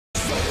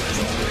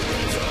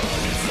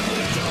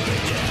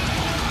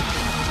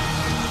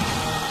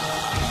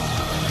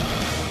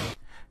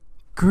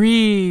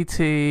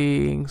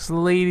Greetings,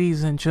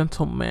 ladies and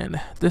gentlemen.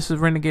 This is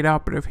Renegade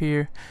Operative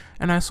here,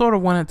 and I sort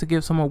of wanted to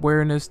give some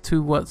awareness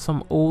to what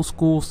some old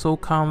school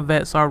Socom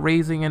vets are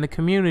raising in the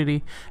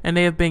community, and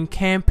they have been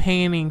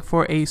campaigning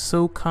for a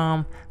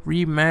Socom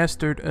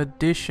Remastered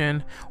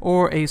edition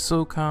or a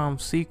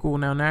Socom sequel.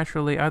 Now,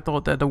 naturally, I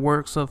thought that the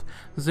works of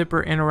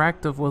Zipper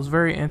Interactive was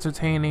very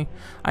entertaining.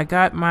 I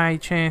got my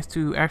chance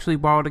to actually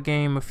borrow the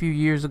game a few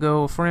years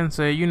ago. A friend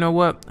said, you know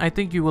what, I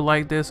think you would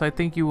like this. I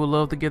think you would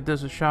love to give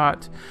this a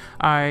shot.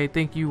 I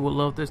think you will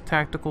love this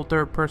tactical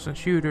third-person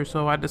shooter.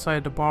 So I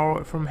decided to borrow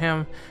it from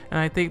him, and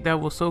I think that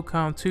was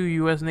Socom 2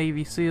 US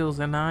Navy SEALs,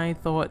 and I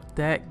thought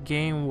that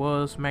game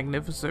was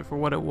magnificent for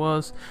what it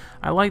was.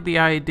 I like the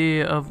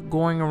idea of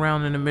going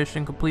around in a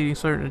mission, completing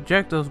certain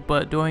objectives,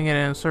 but doing it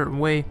in a certain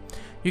way.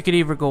 You could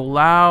either go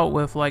loud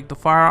with like the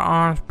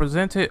firearms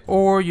presented,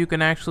 or you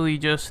can actually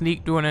just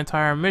sneak through an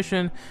entire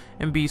mission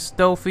and be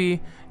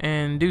stealthy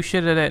and do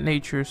shit of that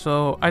nature.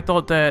 So I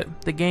thought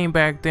that the game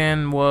back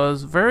then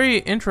was very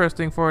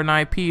interesting for an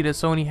IP that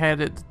Sony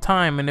had at the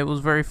time, and it was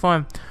very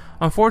fun.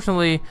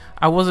 Unfortunately,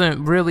 I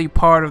wasn't really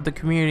part of the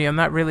community. I'm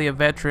not really a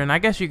veteran. I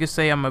guess you could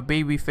say I'm a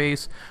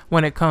babyface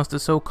when it comes to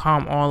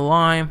Socom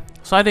Online.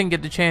 So I didn't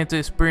get the chance to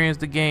experience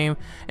the game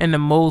in the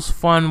most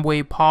fun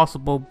way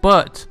possible.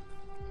 But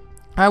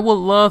I would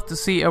love to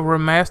see a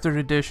remastered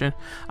edition.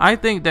 I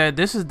think that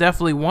this is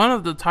definitely one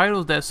of the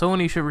titles that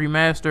Sony should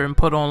remaster and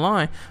put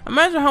online.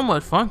 Imagine how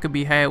much fun could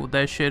be had with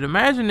that shit.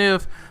 Imagine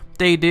if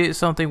they did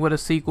something with a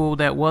sequel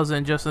that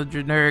wasn't just a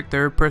generic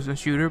third-person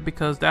shooter,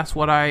 because that's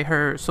what I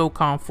heard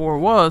Socom 4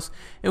 was.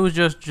 It was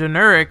just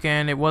generic,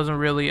 and it wasn't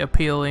really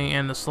appealing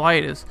in the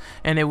slightest,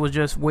 and it was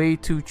just way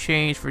too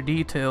changed for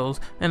details,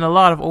 and a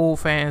lot of old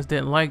fans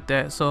didn't like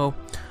that. So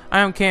I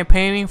am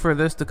campaigning for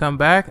this to come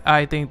back.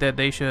 I think that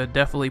they should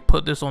definitely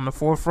put this on the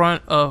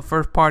forefront of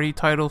first-party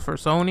titles for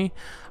Sony.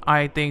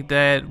 I think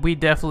that we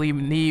definitely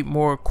need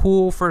more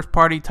cool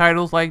first-party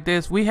titles like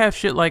this. We have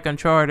shit like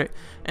Uncharted,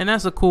 and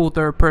that's a cool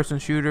third-person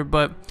shooter,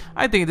 but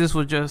I think this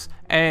would just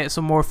add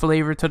some more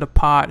flavor to the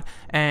pot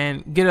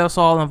and get us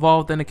all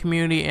involved in the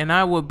community, and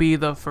I would be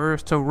the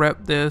first to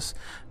rep this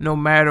no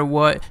matter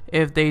what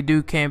if they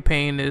do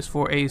campaign this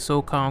for a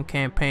Socom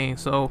campaign.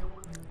 So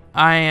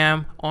I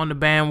am on the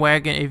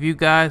bandwagon. If you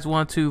guys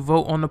want to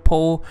vote on the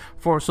poll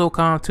for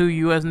Socom 2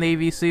 US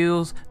Navy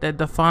SEALs that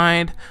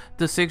defined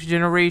the 6th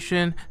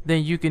generation,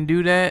 then you can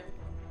do that.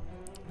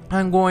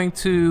 I'm going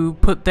to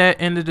put that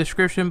in the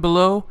description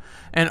below,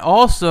 and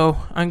also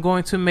I'm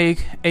going to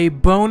make a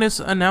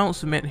bonus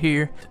announcement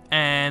here,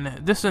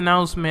 and this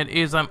announcement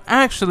is I'm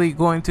actually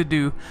going to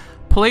do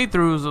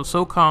playthroughs of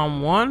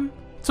Socom 1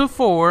 to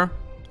 4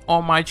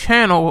 on my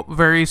channel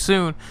very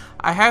soon.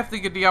 I have to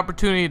get the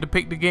opportunity to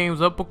pick the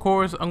games up, of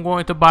course. I'm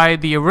going to buy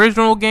the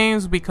original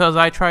games because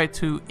I tried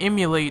to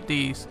emulate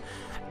these,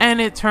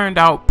 and it turned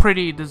out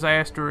pretty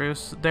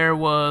disastrous. There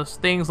was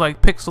things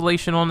like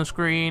pixelation on the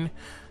screen,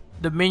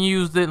 the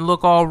menus didn't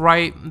look all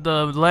right,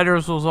 the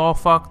letters was all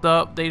fucked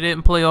up, they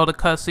didn't play all the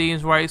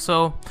cutscenes right.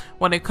 So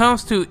when it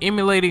comes to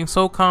emulating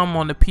Socom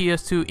on the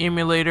PS2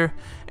 emulator,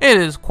 it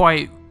is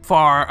quite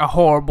far a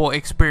horrible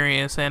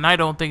experience, and I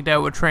don't think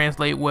that would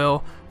translate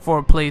well for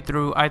a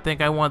playthrough. I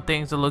think I want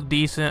things to look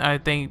decent. I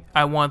think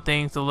I want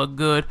things to look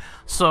good.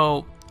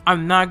 So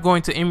I'm not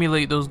going to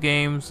emulate those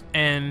games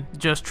and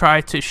just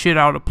try to shit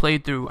out a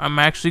playthrough. I'm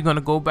actually going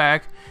to go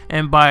back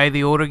and buy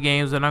the older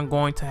games, and I'm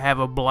going to have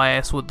a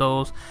blast with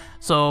those.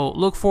 So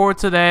look forward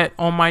to that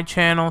on my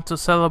channel to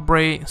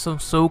celebrate some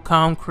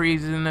Socom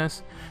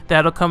craziness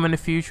that'll come in the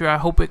future. I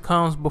hope it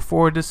comes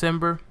before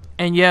December.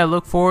 And yeah,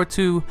 look forward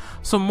to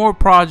some more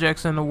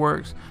projects in the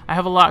works. I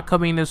have a lot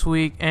coming this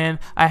week, and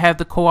I have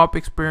the co-op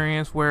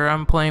experience where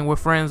I'm playing with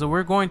friends, and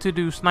we're going to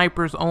do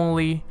snipers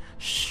only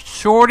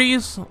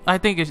shorties. I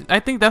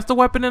think that's the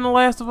weapon in The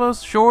Last of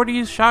Us.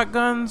 Shorties,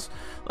 shotguns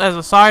as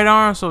a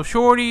sidearm. So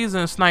shorties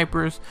and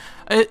snipers.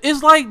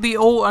 It's like the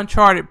old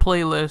Uncharted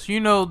playlist, you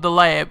know, the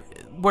lab,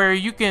 where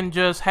you can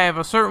just have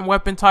a certain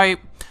weapon type,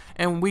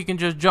 and we can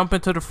just jump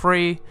into the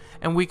fray,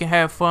 and we can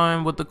have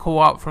fun with the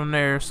co-op from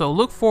there. So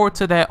look forward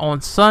to that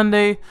on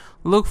Sunday.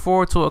 Look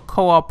forward to a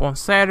co-op on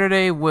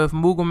Saturday with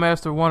Moogle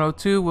Master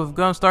 102 with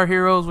Gunstar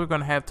Heroes. We're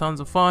going to have tons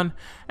of fun.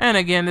 And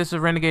again, this is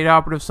Renegade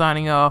Operative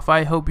signing off.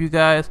 I hope you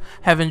guys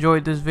have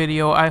enjoyed this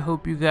video. I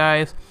hope you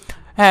guys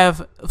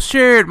have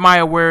shared my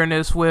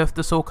awareness with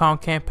the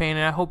Socom campaign,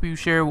 and I hope you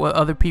share it with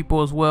other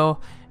people as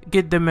well.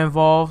 Get them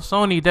involved.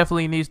 Sony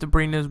definitely needs to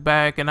bring this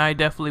back, and I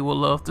definitely would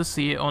love to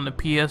see it on the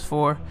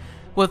PS4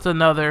 with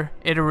another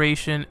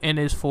iteration in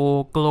its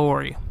full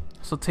glory.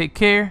 So take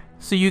care.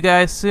 See you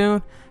guys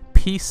soon.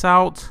 Peace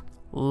out.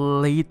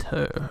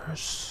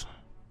 Laters.